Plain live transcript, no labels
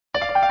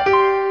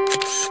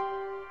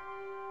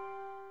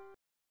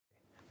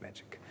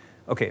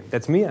Okay,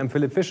 that's me. I'm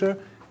Philipp Vischer,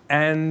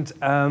 and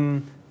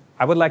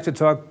I would like to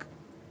talk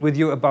with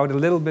you about a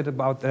little bit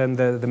about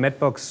the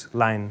Matbox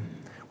line.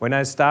 When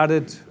I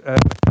started a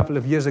couple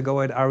of years ago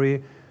at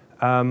ARRI,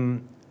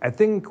 I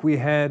think we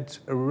had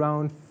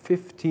around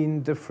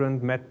 15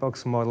 different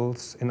Matbox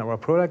models in our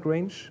product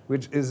range,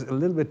 which is a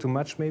little bit too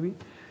much maybe.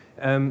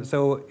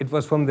 So it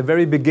was from the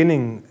very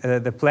beginning,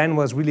 the plan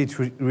was really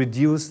to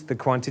reduce the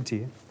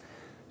quantity.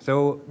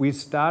 So we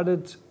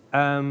started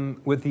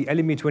with the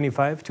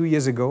LMB25 2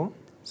 years ago.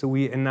 So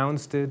we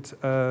announced it,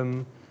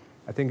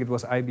 I think it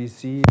was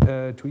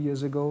IBC 2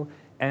 years ago.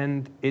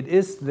 And it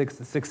is the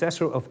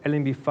successor of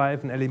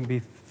LMB5 and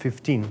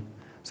LMB15.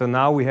 So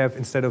now we have,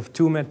 instead of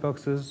 2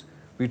 Matboxes,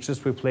 we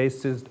just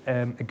replaced it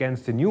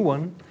against a new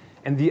one.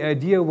 And the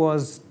idea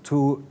was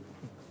to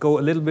go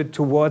a little bit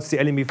towards the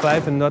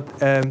LMB5 and not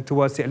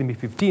towards the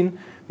LMB15,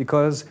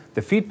 because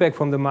the feedback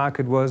from the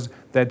market was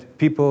that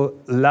people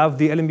love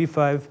the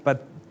LMB5,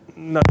 but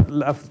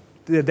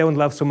they don't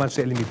love so much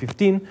the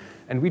LMB15.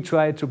 And we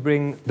tried to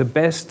bring the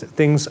best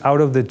things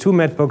out of the 2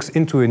 Matbox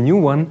into a new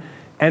one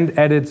and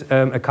added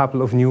a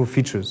couple of new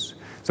features.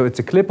 So it's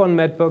a clip-on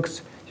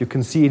Matbox. You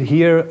can see it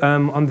here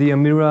on the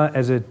Amira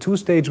as a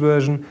 2-stage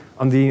version,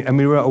 on the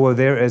Amira over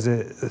there as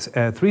a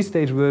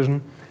 3-stage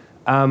version.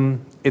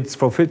 It's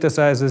for filter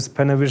sizes,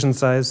 Panavision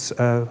size,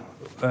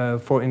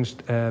 4-inch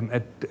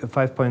at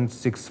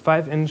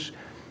 5.65 inch.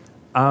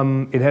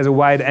 It has a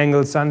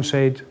wide-angle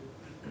sunshade.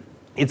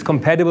 It's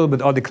compatible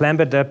with all the clamp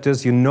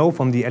adapters you know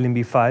from the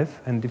LMB5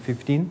 and the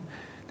 15.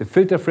 The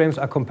filter frames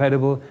are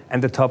compatible,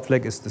 and the top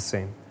flag is the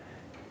same.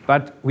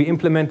 But we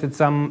implemented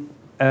some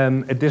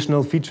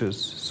additional features.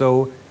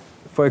 So,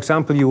 for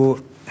example,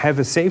 you have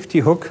a safety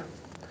hook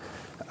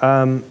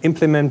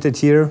implemented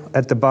here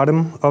at the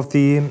bottom of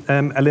the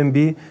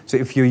LMB. So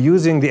if you're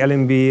using the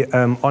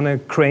LMB on a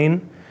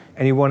crane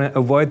and you want to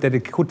avoid that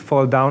it could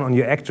fall down on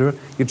your actor,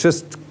 you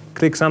just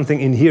click something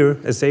in here,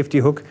 a safety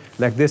hook,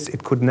 like this,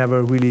 it could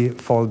never really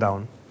fall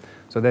down.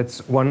 So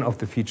that's one of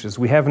the features.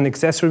 We have an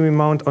accessory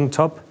mount on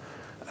top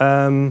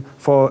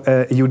for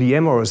a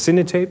UDM or a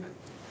Cinetape.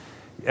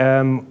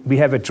 We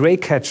have a tray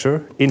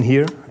catcher in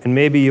here, and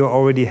maybe you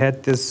already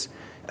had this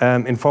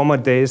in former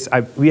days.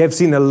 We have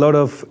seen a lot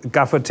of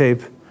gaffer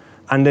tape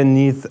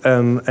underneath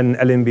an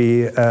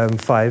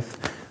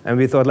LMB5, and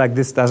we thought, like,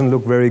 this doesn't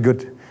look very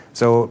good.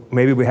 So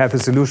maybe we have a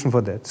solution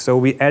for that. So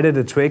we added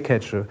a tray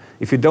catcher.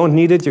 If you don't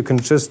need it, you can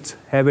just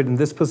have it in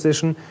this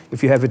position.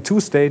 If you have a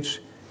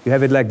 2-stage, you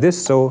have it like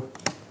this, so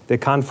they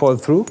can't fall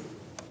through.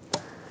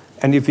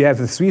 And if you have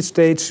a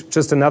 3-stage,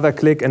 just another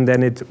click, and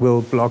then it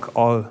will block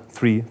all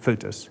 3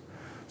 filters.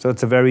 So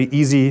it's a very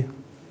easy,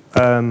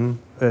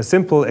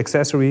 simple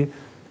accessory.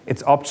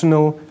 It's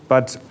optional,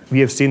 but we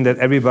have seen that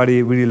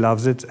everybody really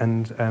loves it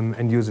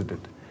and uses it.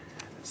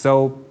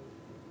 So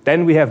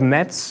then we have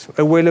mats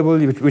available,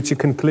 which you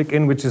can click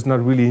in, which is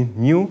not really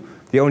new.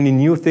 The only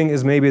new thing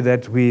is maybe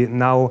that we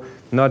now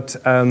not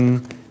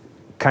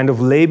kind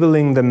of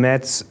labeling the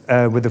mats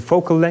with the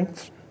focal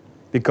length,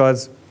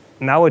 because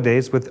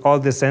nowadays, with all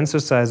the sensor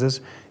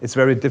sizes, it's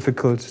very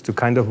difficult to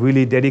kind of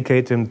really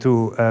dedicate them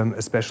to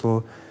a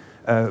special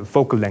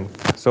focal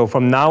length. So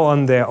from now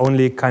on, they're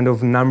only kind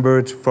of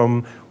numbered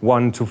from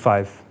 1 to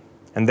 5.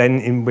 And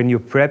then when you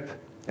prep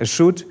a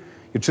shoot,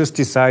 you just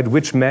decide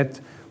which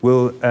mat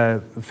will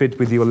fit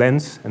with your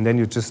lens, and then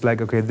you just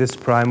like, okay, this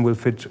prime will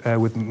fit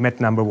with mat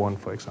number 1,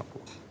 for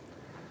example.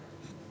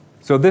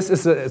 So this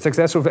is a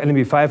successor of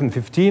LMB5 and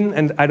 15,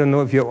 and I don't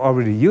know if you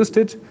already used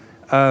it.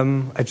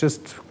 I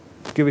just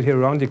give it here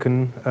around. You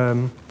can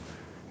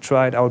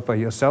try it out by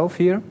yourself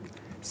here.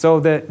 So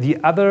the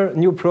other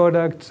new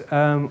product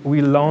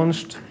we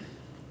launched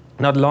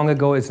not long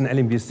ago is an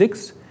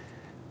LMB6.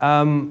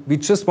 We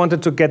just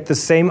wanted to get the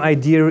same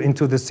idea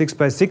into the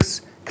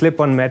 6x6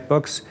 clip-on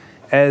Matbox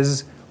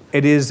as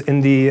it is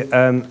in the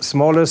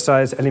smaller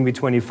size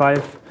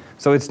LMB25.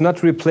 So it's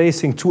not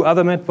replacing 2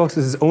 other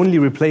Matboxes, it's only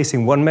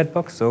replacing 1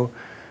 Matbox. So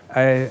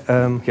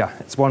yeah,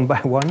 it's 1 by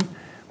 1.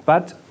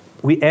 But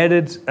we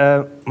added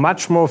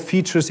much more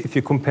features if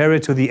you compare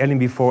it to the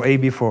LMB4A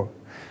before.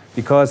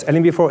 Because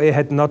LMB4A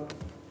had not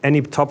any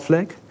top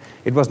flag.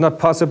 It was not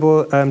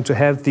possible to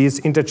have these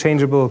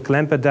interchangeable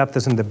clamp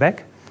adapters in the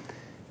back.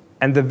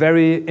 And the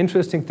very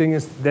interesting thing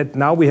is that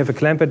now we have a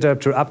clamp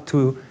adapter up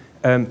to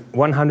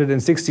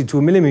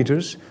 162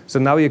 millimeters. So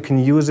now you can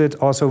use it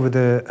also with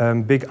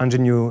the big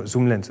Ingenue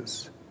zoom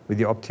lenses, with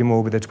the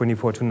Optimo, with the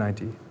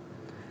 24-90.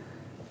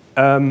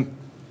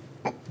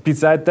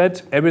 Besides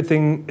that,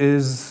 everything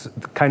is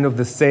kind of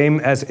the same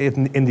as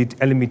in the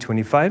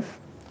LMB25.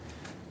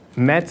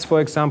 Mats,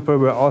 for example,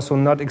 were also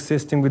not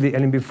existing with the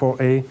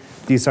LMB4A.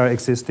 These are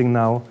existing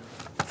now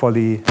for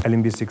the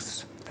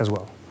LMB6 as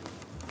well.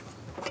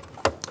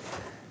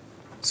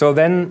 So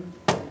then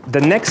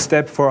the next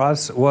step for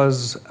us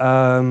was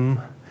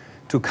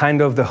to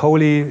kind of the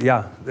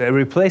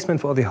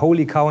replacement for the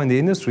holy cow in the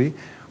industry,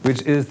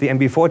 which is the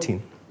MB14.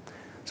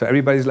 So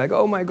everybody's like,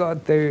 oh my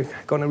God, they're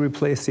going to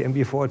replace the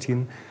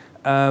MB14.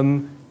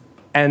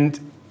 And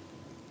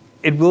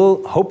it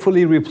will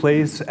hopefully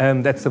replace,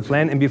 that's the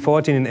plan,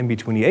 MB14 and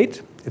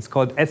MB28. It's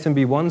called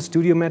SMB-1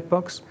 Studio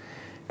Matbox.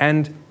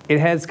 And it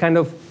has kind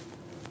of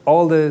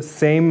all the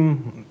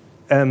same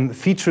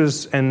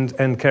features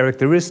and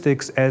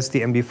characteristics as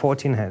the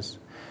MB14 has.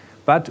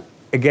 But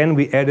again,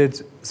 we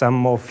added some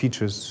more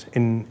features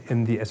in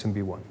the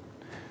SMB-1.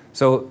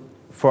 So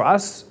for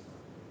us,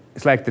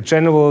 it's like the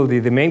general,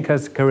 the main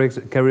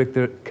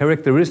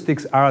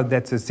characteristics are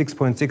that's a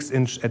 6.6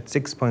 inch at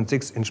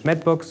 6.6 inch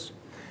matbox.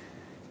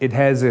 It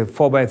has a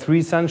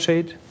 4x3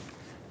 sunshade.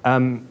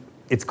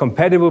 It's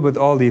compatible with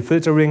all the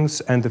filter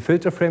rings and the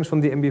filter frames from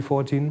the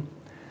MB14.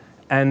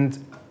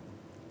 And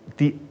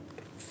the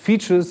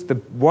features, the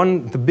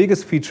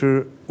biggest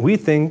feature we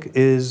think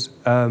is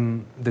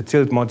the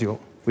tilt module,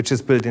 which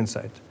is built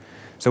inside.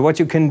 So what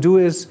you can do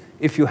is,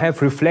 if you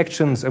have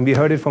reflections, and we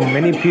heard it from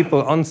many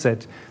people on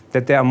set,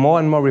 that there are more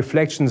and more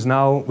reflections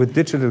now with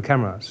digital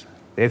cameras.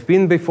 They have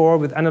been before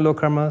with analog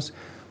cameras,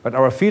 but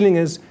our feeling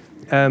is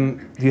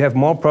you have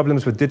more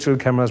problems with digital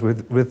cameras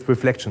with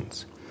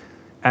reflections.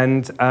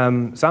 And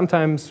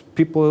sometimes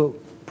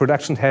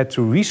production had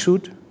to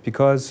reshoot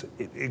because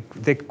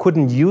they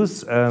couldn't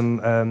use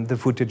the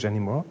footage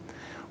anymore.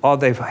 Or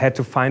they had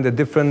to find a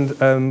different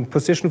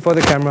position for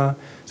the camera,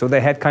 so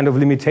they had kind of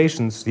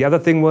limitations. The other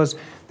thing was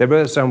there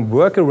were some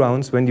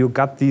workarounds when you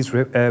got these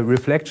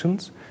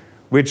reflections,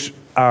 which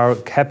are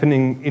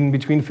happening in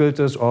between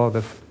filters or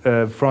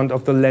the front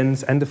of the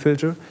lens and the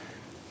filter.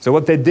 So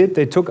what they did,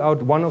 they took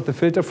out one of the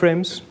filter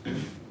frames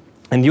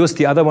and used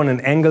the other one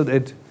and angled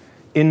it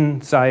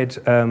inside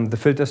the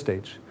filter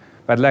stage.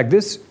 But like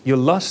this, you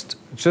lost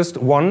just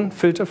one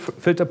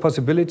filter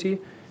possibility.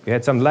 You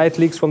had some light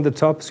leaks from the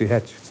top, so you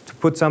had to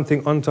put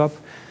something on top.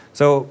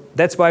 So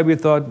that's why we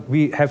thought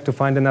we have to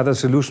find another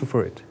solution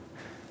for it.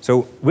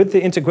 So with the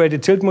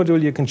integrated tilt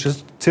module, you can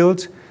just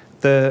tilt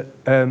the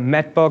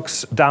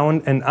matbox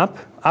down and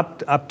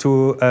up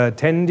to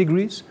 10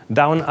 degrees,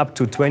 down up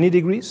to 20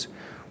 degrees,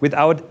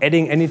 without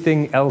adding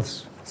anything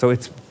else. So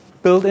it's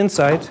built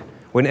inside.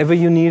 Whenever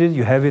you need it,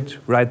 you have it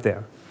right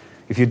there.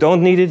 If you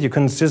don't need it, you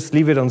can just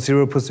leave it on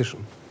 0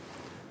 position.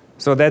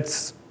 So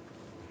that's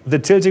the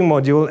tilting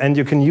module, and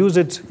you can use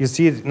it. You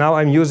see it now.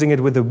 I'm using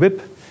it with a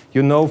whip.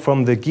 You know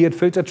from the geared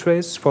filter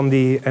trays from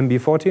the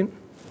MB14.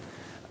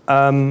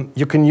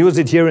 You can use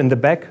it here in the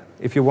back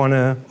if you want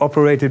to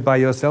operate it by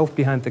yourself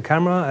behind the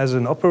camera as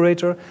an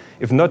operator.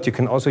 If not, you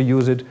can also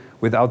use it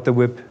without the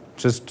whip,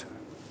 just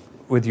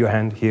with your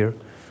hand here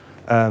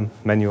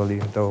manually,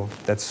 though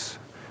that's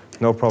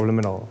no problem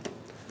at all.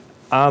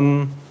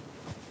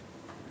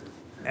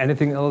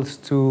 Anything else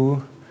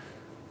to?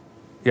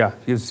 Yeah,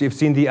 you've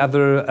seen the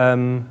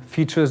other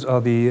features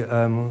or the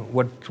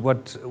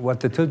what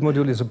the tilt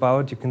module is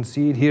about. You can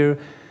see it here.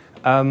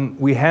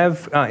 We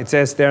have, it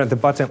says there at the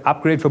bottom,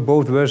 upgrade for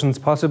both versions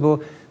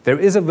possible. There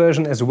is a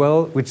version as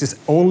well which is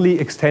only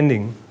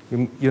extending.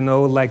 You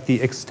know, like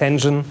the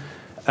extension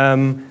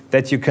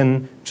that you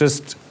can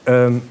just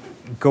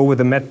go with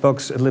the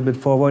matbox a little bit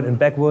forward and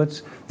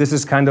backwards. This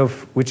is kind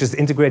of, which is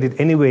integrated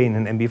anyway in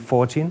an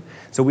MB14.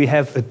 So we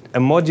have a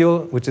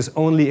module which is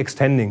only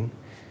extending.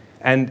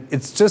 And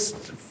it's just,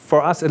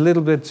 for us, a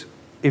little bit,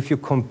 if you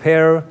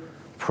compare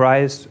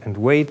price and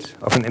weight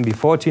of an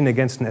MB14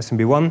 against an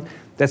SMB-1,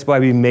 that's why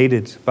we made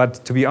it.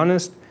 But to be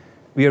honest,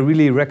 we are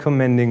really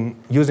recommending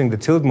using the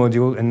tilt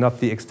module and not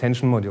the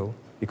extension module,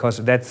 because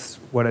that's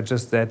what I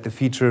just said, the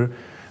feature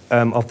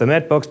of the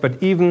matbox.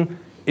 But even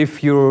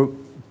if you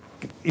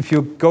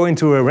go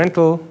into a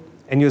rental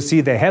and you see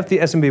they have the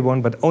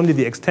SMB-1, but only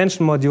the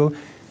extension module,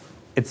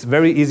 it's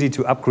very easy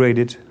to upgrade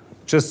it.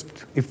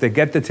 Just if they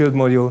get the tilt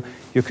module,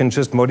 you can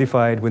just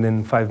modify it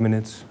within 5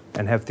 minutes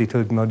and have the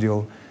tilt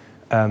module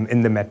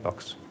in the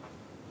matbox.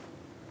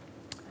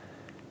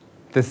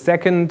 The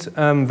second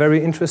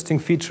very interesting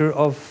feature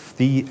of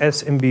the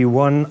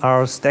SMB-1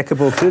 are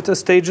stackable filter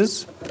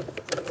stages.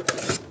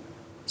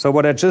 So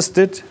what I just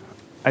did,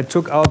 I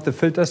took out the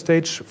filter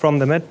stage from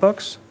the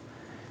matbox,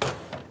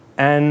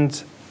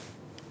 and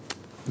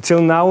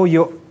till now,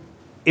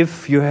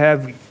 if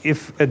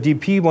a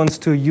DP wants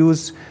to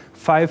use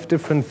 5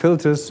 different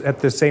filters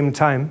at the same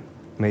time,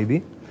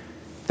 maybe,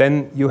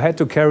 then you had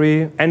to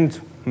carry,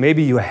 and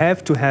maybe you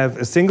have to have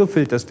a single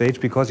filter stage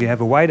because you have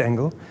a wide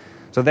angle.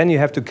 So then you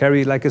have to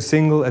carry like a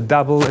single, a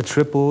double, a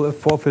triple, a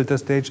 4 filter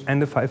stage,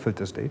 and a 5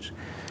 filter stage,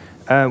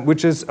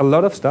 which is a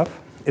lot of stuff.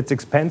 It's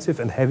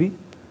expensive and heavy.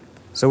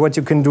 So what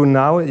you can do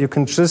now, you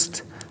can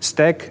just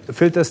stack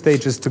filter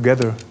stages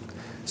together.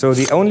 So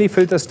the only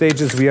filter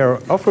stages we are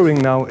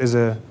offering now is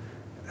a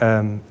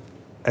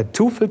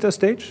 2 filter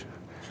stage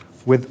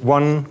with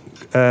one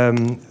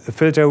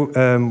filter,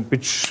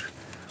 which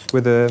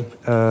with a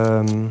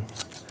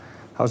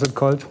how's it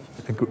called?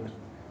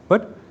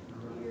 What?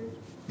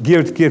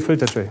 Geared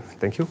filter tray.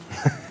 Thank you.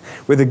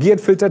 With a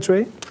geared filter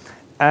tray,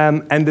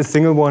 and the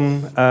single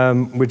one,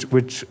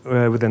 which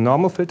with a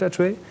normal filter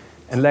tray.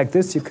 And like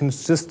this, you can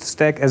just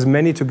stack as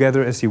many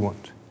together as you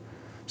want.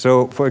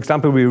 So, for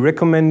example, we're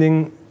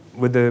recommending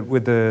with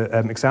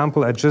the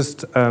example I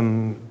just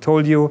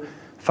told you,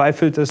 5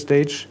 filter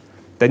stage.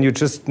 then you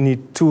just need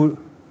 2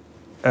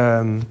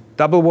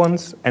 double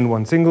ones and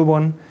 1 single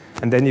one,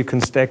 and then you can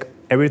stack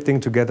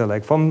everything together,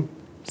 like from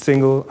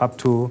single up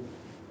to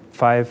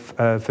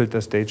 5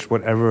 filter stage,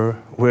 whatever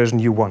version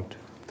you want.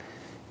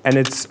 And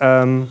it's,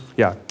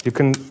 yeah, you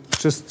can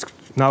just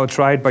now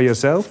try it by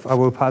yourself. I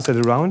will pass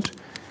it around.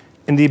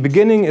 In the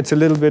beginning, it's a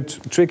little bit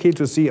tricky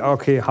to see,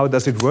 okay, how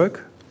does it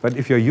work? But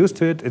if you're used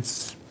to it,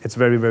 it's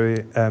very,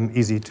 very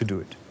easy to do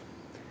it.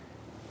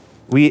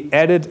 We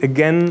added,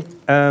 again,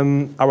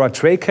 our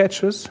tray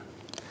catchers.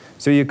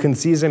 So you can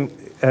see them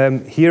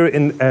here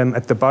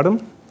at the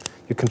bottom.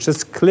 You can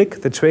just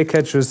click the tray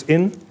catchers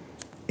in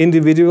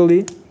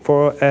individually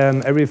for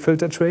every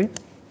filter tray.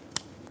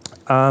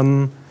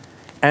 And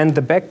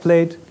the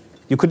backplate,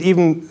 you could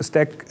even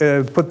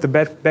put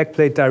the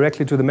backplate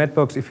directly to the mat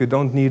box if you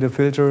don't need a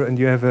filter and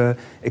you have an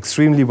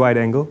extremely wide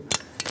angle.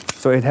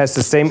 So it has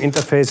the same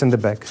interface in the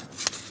back.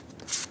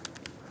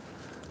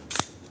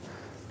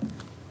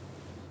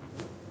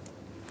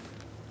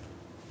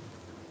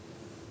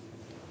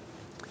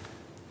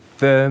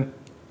 The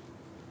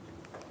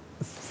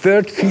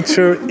third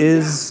feature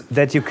is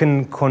that you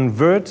can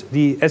convert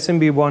the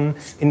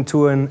SMB-1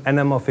 into an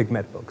anamorphic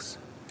mat box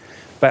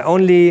by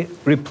only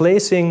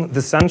replacing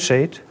the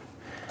sunshade.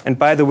 And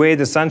by the way,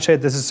 the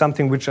sunshade, this is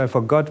something which I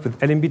forgot with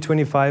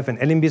LMB25 and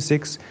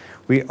LMB6.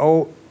 We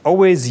are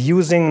always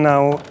using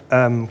now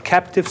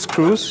captive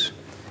screws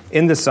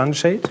in the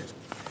sunshade.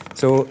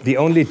 So the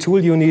only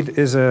tool you need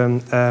is a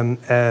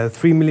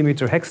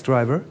 3mm hex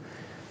driver.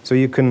 So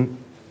you can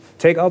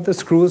take out the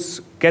screws,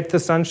 get the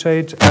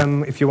sunshade.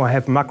 If you want to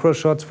have macro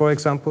shots, for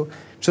example,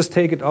 just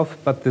take it off,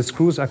 but the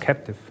screws are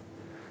captive.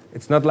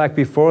 It's not like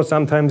before.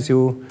 Sometimes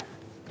you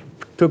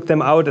took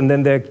them out and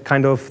then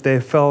they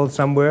fell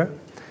somewhere,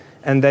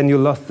 and then you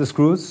lost the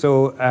screws.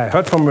 So I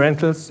heard from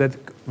rentals that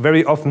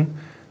very often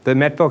the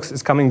mat box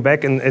is coming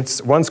back and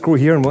it's 1 screw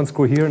here and 1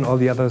 screw here and all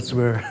the others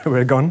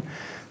were gone.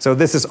 So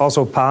this is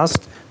also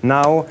passed.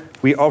 Now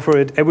we offer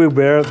it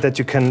everywhere that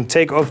you can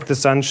take off the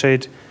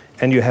sunshade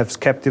and you have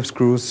captive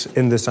screws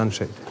in the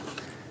sunshade.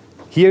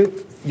 Here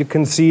you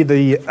can see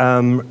the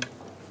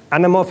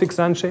anamorphic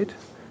sunshade.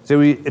 So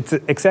it's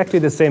exactly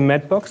the same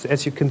mat box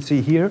as you can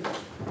see here.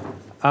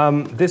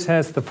 This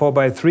has the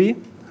 4x3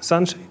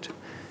 sunshade,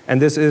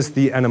 and this is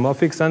the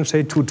anamorphic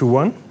sunshade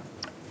 2-to-1.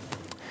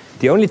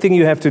 The only thing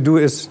you have to do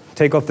is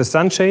take off the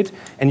sunshade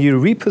and you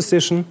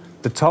reposition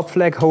the top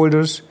flag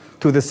holders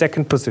to the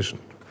second position.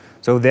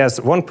 So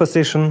there's one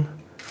position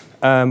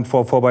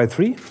for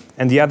 4x3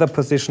 and the other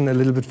position a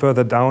little bit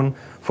further down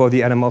for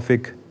the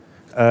anamorphic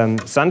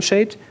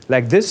sunshade.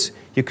 Like this,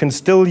 you can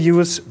still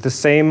use the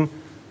same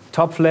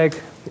top flag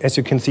as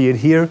you can see it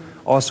here,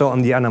 also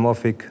on the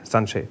anamorphic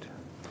sunshade.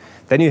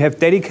 Then you have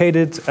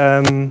dedicated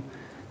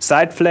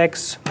side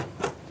flags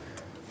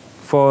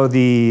for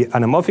the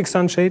anamorphic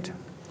sunshade,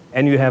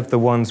 and you have the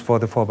ones for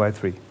the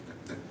 4x3.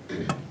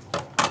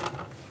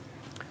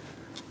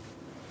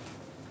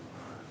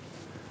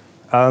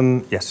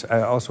 Yes,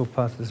 I also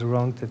pass this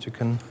around that you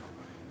can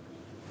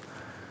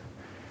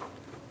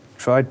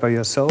try it by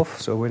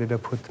yourself. So where did I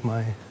put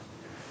my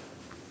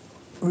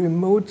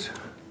remote?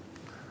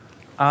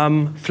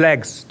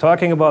 Flags.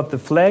 Talking about the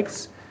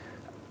flags,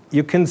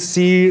 you can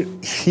see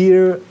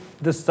here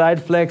the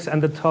side flags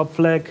and the top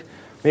flag.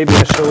 Maybe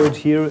I show it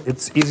here.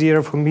 It's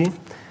easier for me.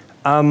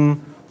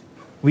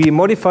 We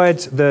modified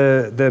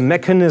the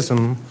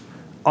mechanism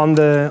on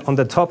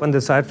the top and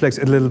the side flags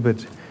a little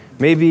bit.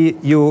 Maybe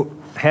you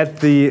had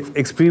the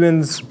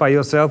experience by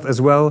yourself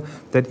as well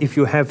that if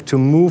you have to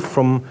move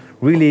from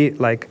really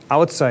like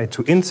outside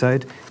to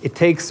inside, it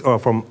takes, or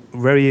from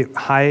very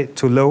high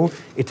to low,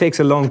 it takes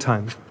a long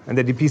time. And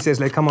the DP says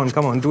like, come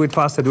on, do it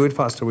faster,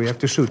 we have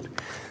to shoot.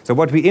 So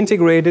what we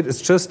integrated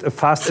is just a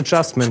fast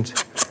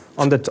adjustment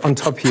on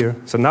top here.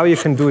 So now you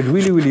can do it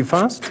really, really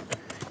fast,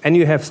 and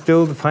you have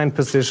still the fine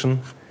position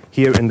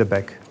here in the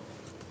back.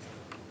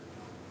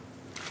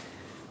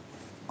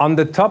 On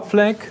the top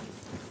flag,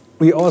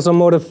 we also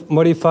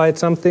modified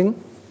something.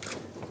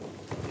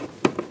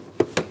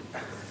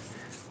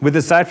 With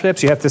the side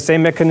flaps, you have the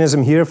same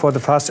mechanism here for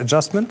the fast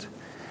adjustment.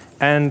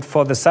 And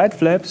for the side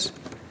flaps,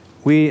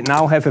 we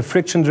now have a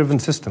friction-driven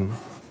system.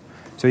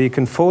 So you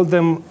can fold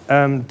them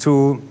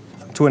to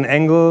an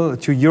angle,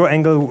 to your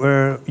angle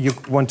where you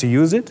want to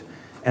use it.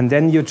 And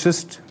then you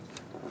just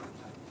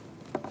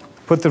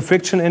put the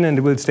friction in and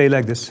it will stay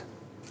like this.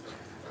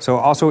 So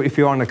also if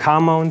you're on a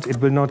car mount, it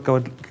will not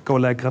go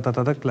like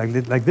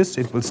this,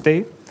 it will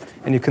stay.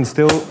 And you can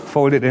still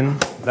fold it in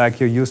like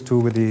you're used to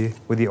with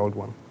the old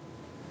one.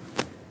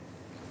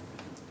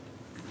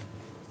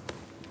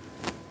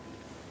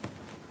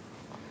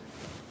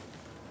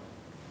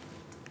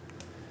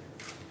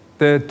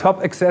 The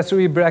top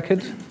accessory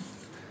bracket.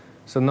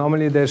 So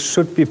normally there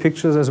should be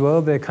pictures as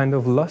well. They're kind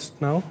of lost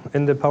now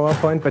in the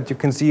PowerPoint, but you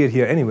can see it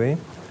here anyway.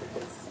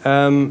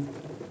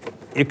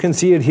 You can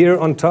see it here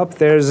on top.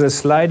 There's a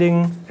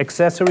sliding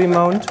accessory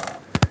mount,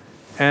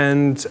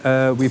 and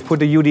we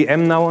put a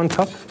UDM now on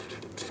top.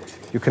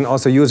 You can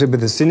also use it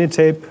with a cine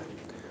tape,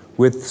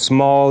 with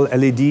small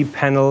LED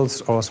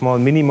panels or small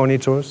mini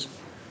monitors.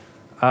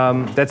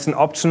 That's an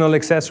optional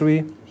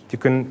accessory. You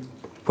can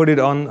put it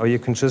on, or you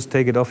can just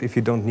take it off if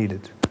you don't need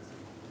it.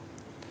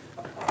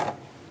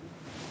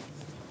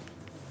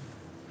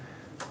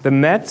 The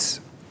mats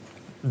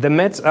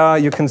are,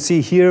 you can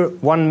see here,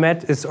 one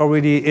mat is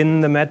already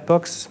in the mat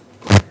box.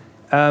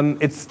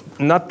 It's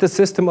not the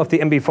system of the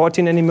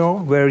MB14 anymore,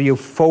 where you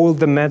fold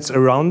the mats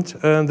around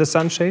the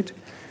sunshade.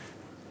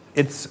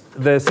 It's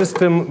the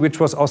system which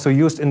was also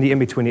used in the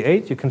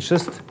MB28. You can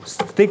just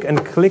stick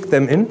and click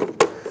them in.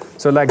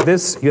 So like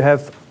this, you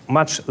have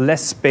much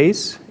less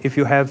space if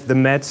you have the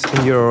mats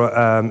in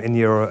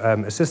your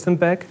assistant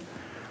bag.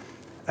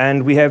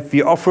 And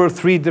we offer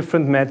 3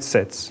 different mat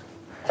sets.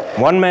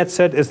 One mat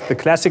set is the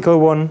classical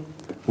one,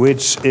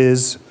 which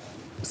is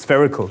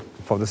spherical.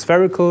 For the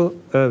spherical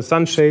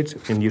sunshade,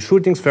 when you're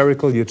shooting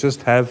spherical, you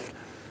just have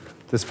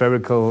the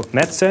spherical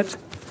mat set.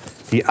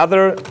 The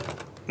other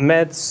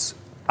mats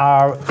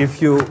are,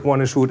 if you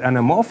want to shoot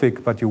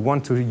anamorphic, but you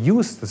want to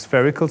use the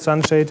spherical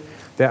sunshade,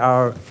 there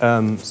are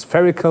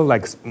spherical,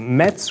 like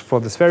mats for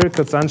the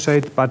spherical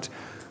sunshade, but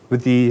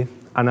with the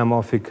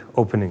anamorphic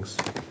openings.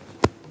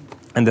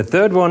 And the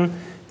third one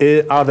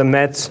are the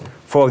mats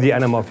for the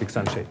anamorphic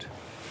sunshade.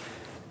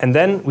 And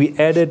then we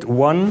added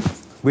one,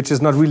 which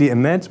is not really a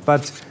mat,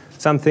 but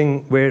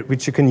something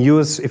which you can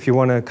use if you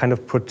want to kind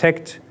of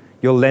protect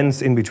your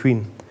lens in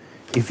between.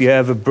 If you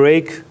have a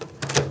break,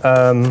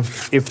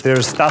 if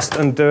there's dust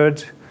and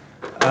dirt,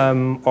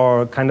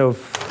 or kind of,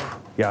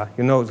 yeah,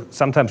 you know,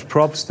 sometimes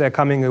props, they're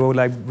coming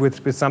like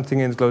with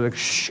something and it's like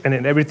shh, and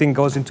then everything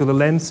goes into the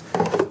lens,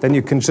 then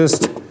you can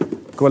just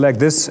go like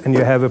this and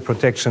you have a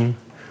protection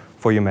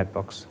for your mat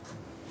box.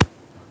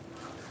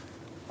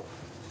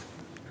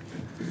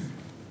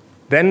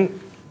 Then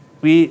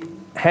we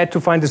had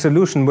to find a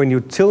solution when you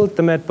tilt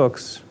the mat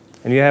box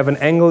and you have an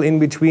angle in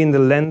between the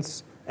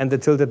lens and the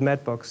tilted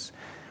mat box.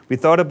 We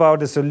thought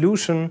about a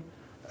solution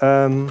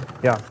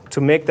to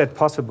make that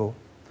possible.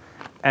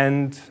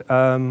 And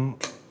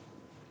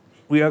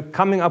we are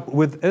coming up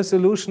with a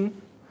solution.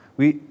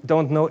 We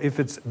don't know if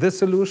it's this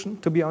solution,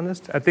 to be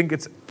honest. I think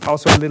it's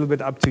also a little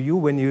bit up to you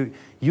when you're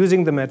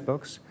using the mat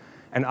box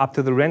and up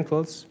to the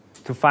rentals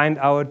to find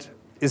out,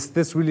 is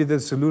this really the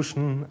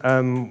solution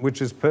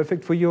which is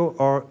perfect for you,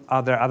 or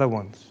are there other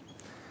ones?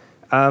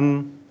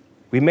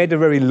 We made a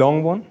very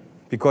long one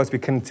because we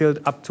can tilt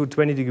up to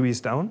 20 degrees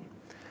down.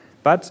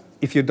 But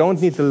if you don't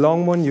need the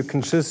long one, you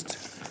can just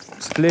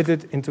split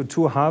it into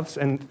 2 halves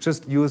and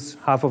just use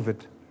half of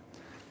it.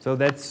 So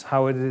that's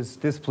how it is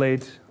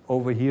displayed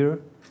over here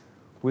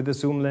with the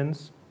zoom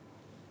lens.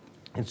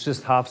 It's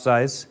just half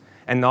size.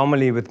 And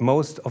normally with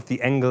most of the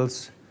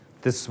angles,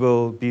 this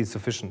will be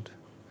sufficient.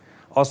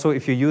 Also,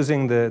 if you're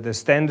using the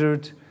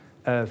standard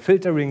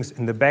filter rings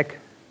in the back,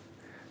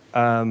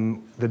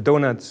 the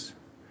donuts,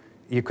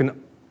 you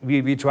can.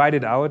 We tried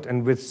it out,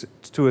 and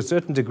to a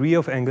certain degree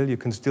of angle, you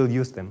can still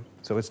use them.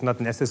 So it's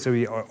not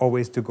necessary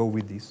always to go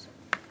with these.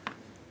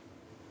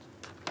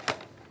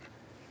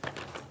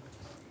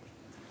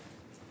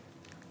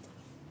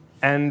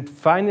 And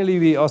finally,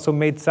 we also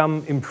made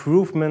some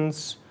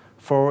improvements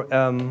for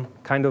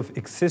kind of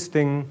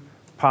existing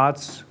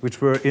parts which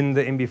were in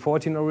the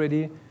MB14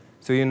 already.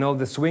 So you know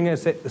the swing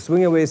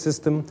away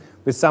system,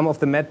 with some of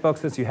the mat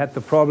boxes, you had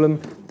the problem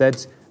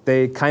that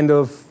they kind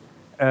of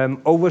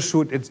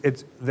overshoot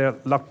their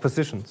locked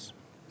positions.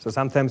 So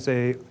sometimes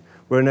they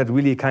were not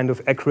really kind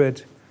of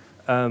accurate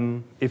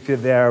if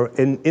they're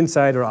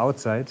inside or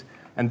outside.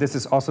 And this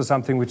is also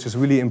something which is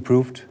really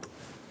improved,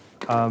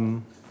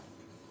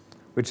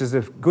 which is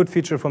a good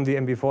feature from the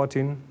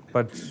MB14,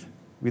 but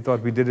we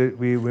thought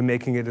we were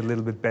making it a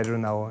little bit better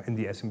now in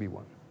the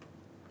SMB-1.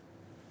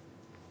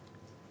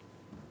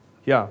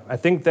 Yeah, I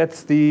think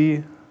that's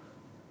the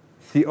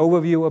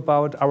overview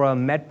about our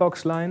mat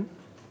box line.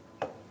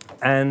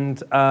 And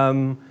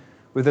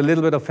with a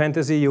little bit of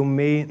fantasy, you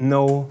may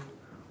know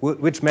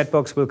which mat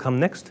box will come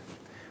next,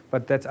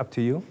 but that's up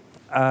to you.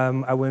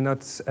 I will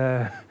not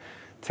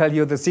tell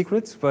you the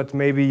secrets, but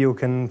maybe you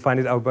can find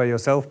it out by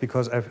yourself,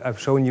 because I've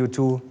shown you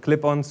 2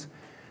 clip-ons,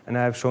 and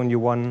I've shown you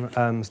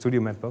 1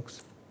 studio mat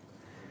box.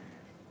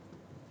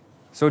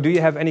 So do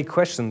you have any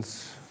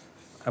questions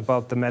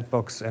about the mat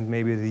box and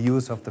maybe the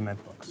use of the mat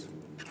box?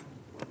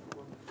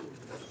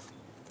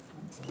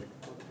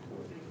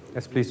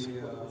 Yes, please. The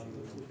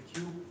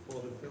tube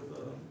for the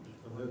filter,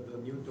 the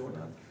new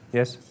donut.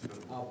 Yes.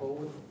 Are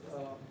both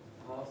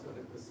halves of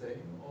it the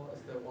same, or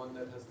is there one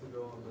that has to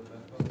go on the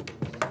mat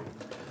box?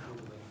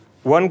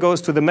 One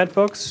goes to the mat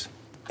box,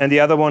 and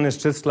the other one is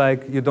just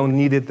like you don't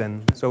need it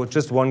then. So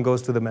just one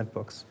goes to the mat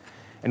box.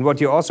 And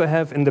what you also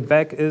have in the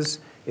back is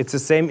it's the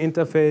same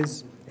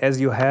interface as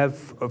you have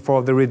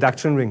for the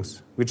reduction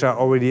rings, which are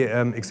already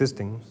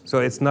existing. So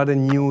it's not a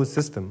new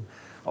system.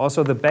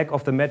 Also, the back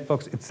of the mat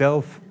box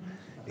itself,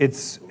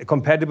 it's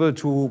compatible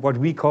to what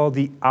we call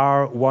the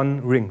R1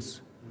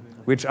 rings,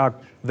 which are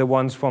the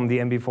ones from the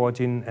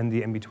MB14 and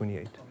the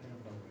MB28.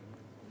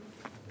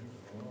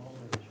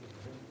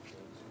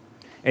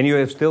 And you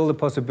have still the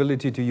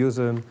possibility to use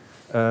a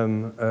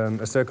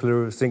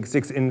circular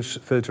 6-inch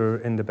filter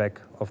in the back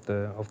of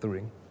the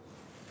ring.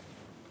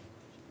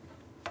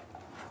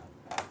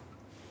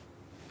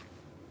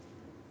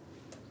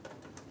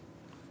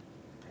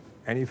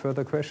 Any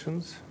further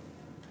questions?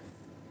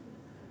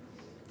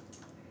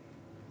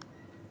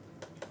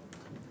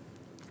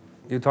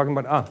 You're talking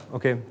about,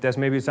 okay, there's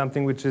maybe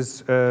something which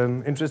is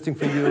interesting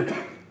for you,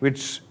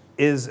 which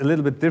is a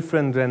little bit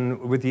different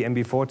than with the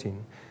MB14.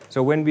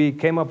 So when we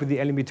came up with the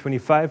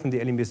LMB25 and the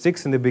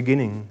LMB6 in the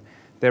beginning,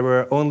 there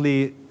were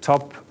only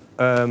top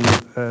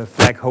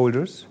flag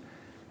holders.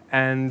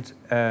 And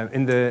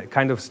in the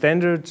kind of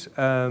standard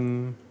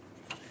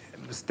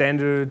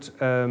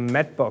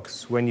mat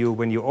box, when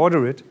you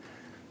order it,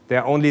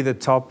 there are only the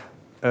top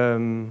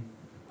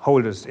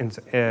holders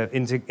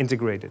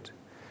integrated.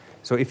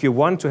 So if you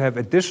want to have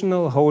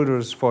additional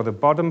holders for the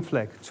bottom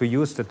flag, to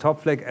use the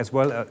top flag as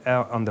well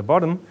on the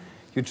bottom,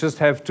 you just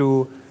have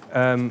to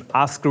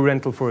ask a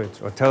rental for it,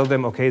 or tell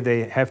them, okay,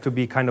 they have to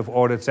be kind of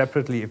ordered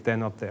separately if they're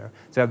not there.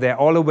 So they're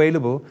all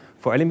available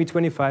for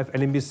LMB25,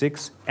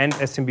 LMB6, and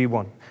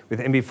SMB-1. With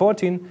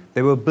MB14,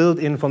 they were built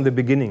in from the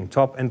beginning,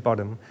 top and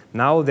bottom.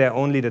 Now they're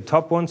only the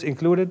top ones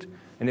included,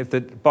 and if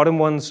the bottom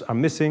ones are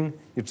missing,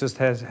 you just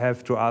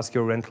have to ask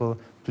your rental,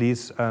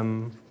 please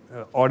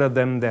order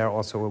them, they're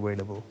also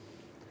available.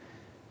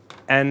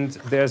 And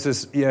there's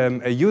this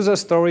a user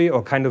story,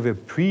 or kind of a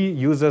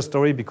pre-user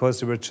story,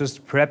 because we were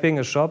just prepping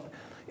a shop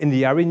in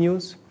the ARRI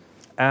news.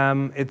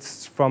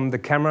 It's from the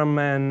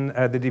cameraman,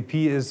 the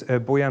DP is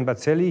Bojan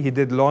Bacelli. He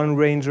did Lone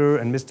Ranger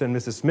and Mr. and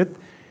Mrs. Smith.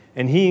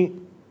 And he,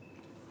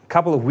 a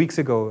couple of weeks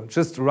ago,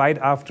 just right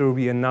after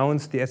we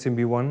announced the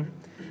SMB-1,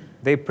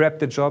 they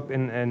prepped a job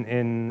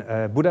in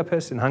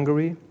Budapest, in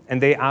Hungary, and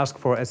they asked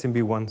for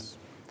SMB-1s.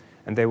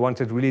 And they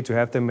wanted really to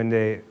have them when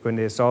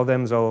they saw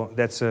them. So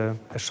that's a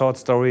short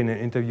story in an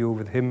interview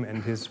with him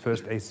and his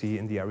first AC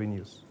in the ARRI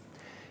news.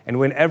 And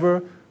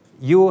whenever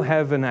you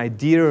have an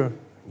idea,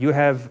 you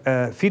have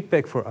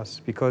feedback for us,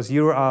 because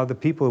you are the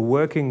people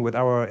working with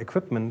our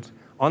equipment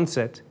on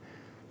set,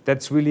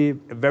 that's really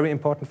very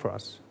important for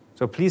us.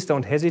 So please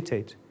don't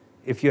hesitate.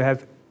 If you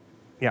have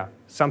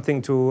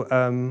something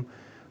to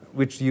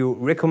which you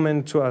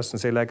recommend to us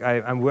and say, like,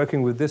 I'm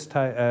working with this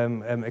type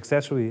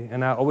accessory,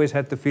 and I always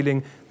had the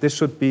feeling this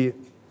should be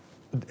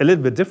a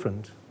little bit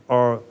different,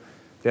 or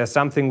there's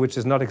something which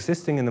is not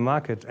existing in the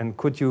market, and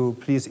could you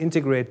please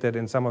integrate that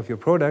in some of your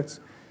products?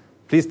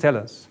 Please tell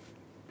us,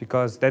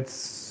 because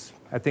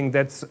I think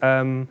that's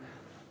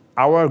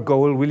our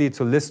goal, really,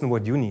 to listen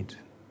what you need,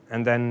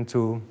 and then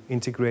to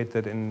integrate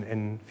that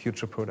in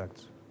future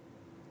products.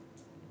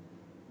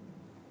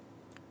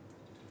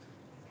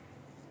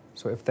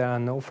 So if there are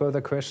no further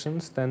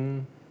questions,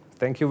 then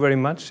thank you very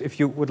much.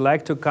 If you would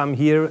like to come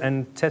here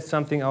and test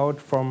something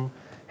out from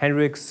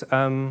Henrik's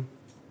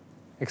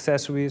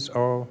accessories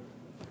or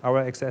our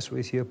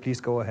accessories here,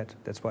 please go ahead.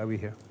 That's why we're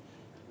here.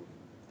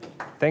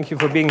 Thank you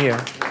for being here.